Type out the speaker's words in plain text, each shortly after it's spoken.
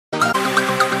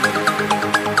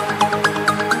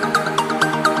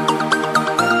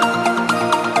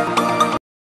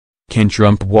Can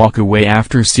Trump walk away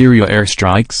after Syria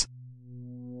airstrikes?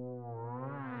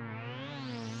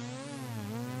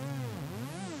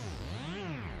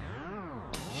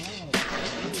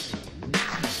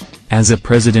 As a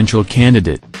presidential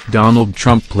candidate, Donald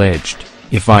Trump pledged,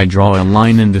 "If I draw a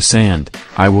line in the sand,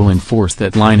 I will enforce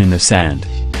that line in the sand."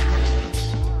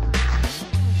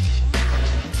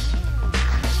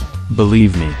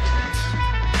 Believe me.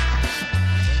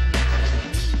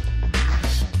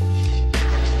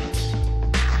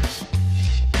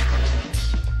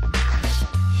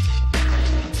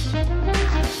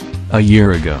 A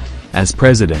year ago, as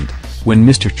president, when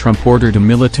Mr. Trump ordered a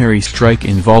military strike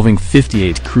involving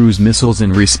 58 cruise missiles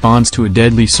in response to a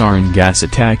deadly sarin gas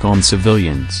attack on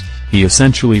civilians, he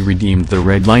essentially redeemed the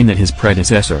red line that his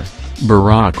predecessor,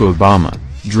 Barack Obama,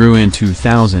 drew in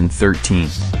 2013.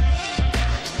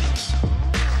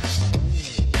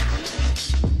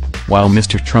 While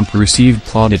Mr. Trump received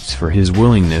plaudits for his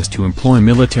willingness to employ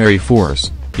military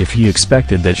force, if he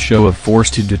expected that show of force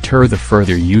to deter the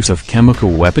further use of chemical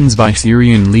weapons by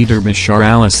Syrian leader Bashar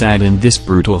al-Assad in this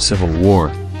brutal civil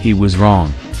war, he was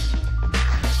wrong.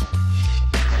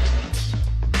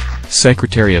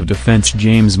 Secretary of Defense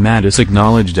James Mattis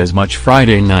acknowledged as much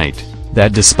Friday night,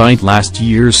 that despite last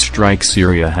year's strike,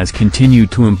 Syria has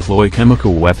continued to employ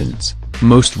chemical weapons,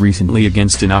 most recently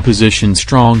against an opposition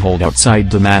stronghold outside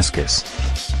Damascus.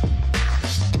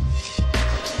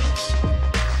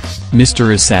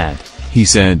 Mr. Assad, he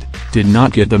said, did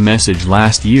not get the message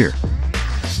last year.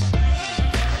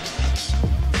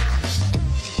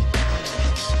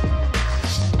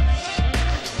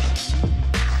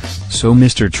 So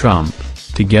Mr. Trump,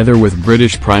 together with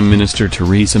British Prime Minister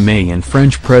Theresa May and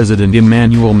French President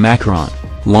Emmanuel Macron,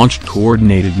 launched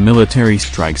coordinated military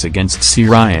strikes against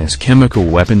Syria's chemical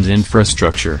weapons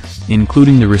infrastructure,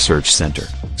 including the research center,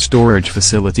 storage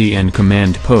facility and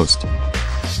command post.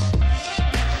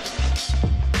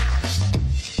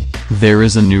 There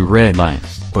is a new red line,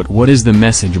 but what is the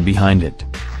message behind it?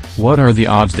 What are the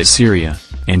odds that Syria,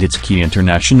 and its key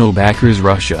international backers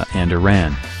Russia and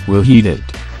Iran, will heed it?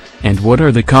 And what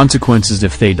are the consequences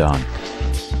if they don't?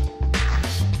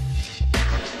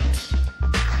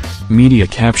 Media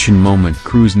caption: Moment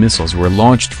cruise missiles were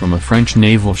launched from a French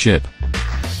naval ship.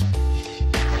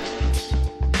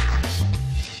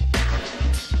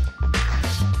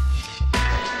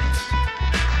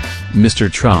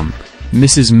 Mr. Trump,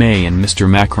 Mrs. May and Mr.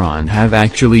 Macron have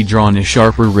actually drawn a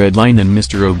sharper red line than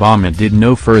Mr. Obama did.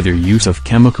 No further use of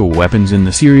chemical weapons in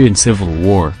the Syrian civil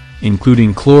war,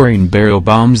 including chlorine barrel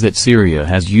bombs that Syria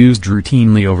has used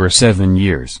routinely over 7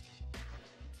 years.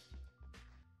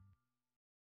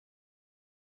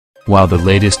 While the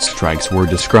latest strikes were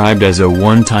described as a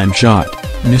one-time shot,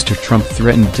 Mr. Trump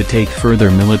threatened to take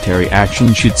further military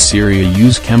action should Syria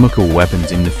use chemical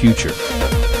weapons in the future.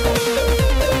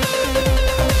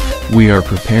 "We are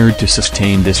prepared to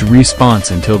sustain this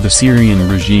response until the Syrian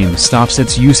regime stops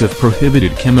its use of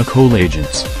prohibited chemical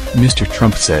agents," Mr.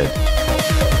 Trump said.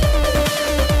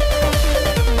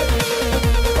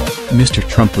 Mr.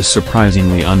 Trump was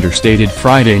surprisingly understated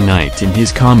Friday night in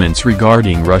his comments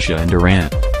regarding Russia and Iran.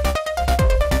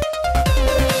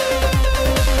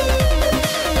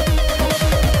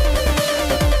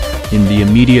 In the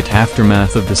immediate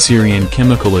aftermath of the Syrian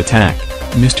chemical attack,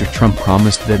 Mr. Trump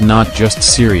promised that not just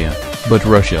Syria, but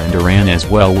Russia and Iran as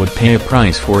well would pay a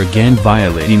price for again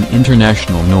violating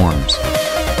international norms.